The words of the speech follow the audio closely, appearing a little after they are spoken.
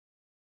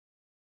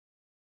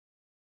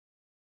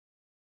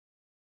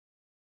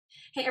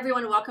Hey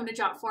everyone, welcome to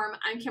Jotform.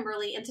 I'm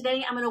Kimberly, and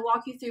today I'm going to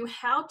walk you through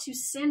how to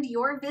send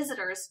your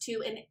visitors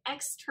to an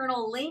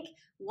external link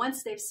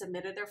once they've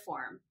submitted their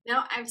form.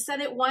 Now, I've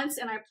said it once,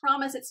 and I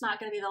promise it's not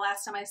going to be the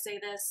last time I say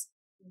this.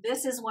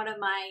 This is one of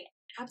my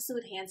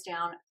absolute hands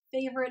down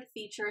favorite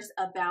features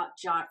about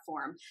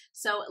Jotform.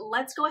 So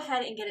let's go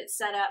ahead and get it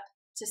set up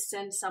to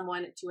send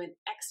someone to an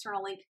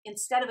external link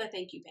instead of a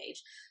thank you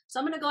page.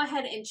 So I'm going to go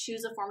ahead and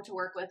choose a form to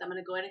work with. I'm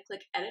going to go ahead and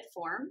click Edit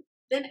Form.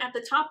 Then at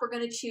the top, we're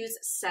going to choose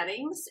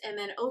Settings. And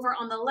then over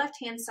on the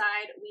left-hand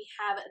side, we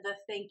have the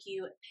Thank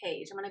You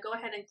page. I'm going to go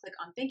ahead and click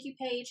on Thank You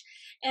page,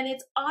 and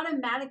it's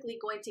automatically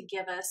going to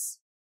give us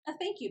a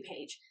thank you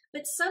page.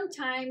 But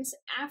sometimes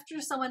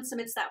after someone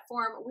submits that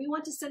form, we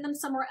want to send them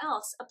somewhere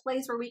else, a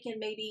place where we can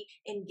maybe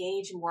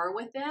engage more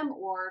with them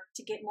or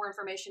to get more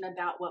information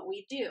about what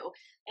we do.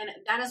 And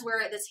that is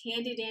where this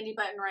handy dandy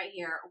button right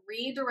here,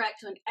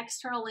 redirect to an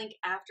external link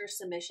after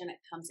submission,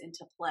 comes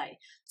into play.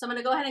 So I'm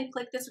going to go ahead and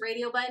click this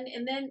radio button,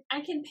 and then I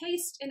can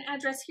paste an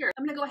address here.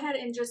 I'm going to go ahead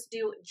and just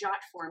do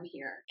Jotform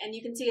here, and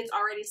you can see it's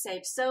already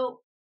saved. So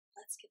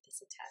let's give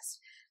this a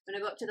test. I'm going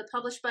to go up to the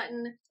Publish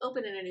button,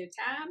 open in a new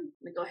tab.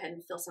 I'm going to go ahead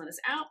and fill some of this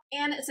out.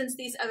 And since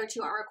these other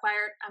two aren't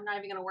required, I'm not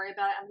even going to worry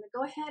about it. I'm going to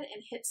go ahead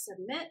and hit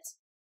Submit.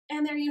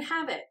 And there you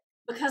have it.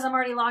 Because I'm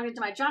already logged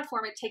into my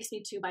Jotform, it takes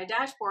me to my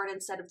dashboard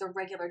instead of the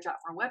regular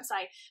Jotform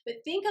website.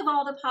 But think of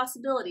all the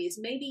possibilities.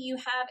 Maybe you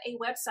have a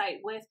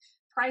website with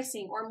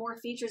pricing or more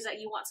features that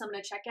you want someone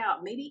to check out.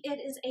 Maybe it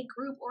is a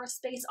group or a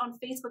space on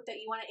Facebook that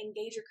you want to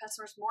engage your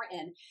customers more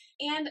in.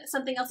 And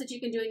something else that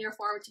you can do in your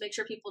form to make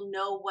sure people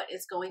know what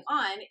is going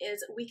on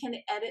is we can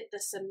edit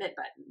the submit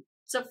button.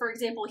 So for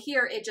example,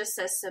 here it just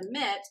says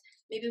submit.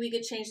 Maybe we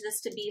could change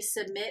this to be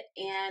submit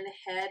and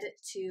head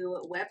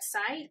to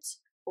website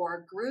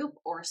or group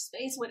or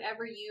space,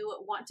 whatever you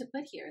want to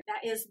put here.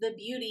 That is the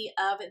beauty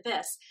of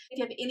this. If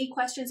you have any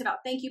questions about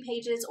thank you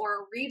pages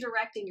or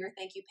redirecting your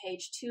thank you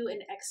page to an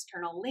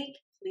external link,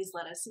 please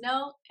let us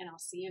know, and I'll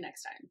see you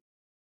next time.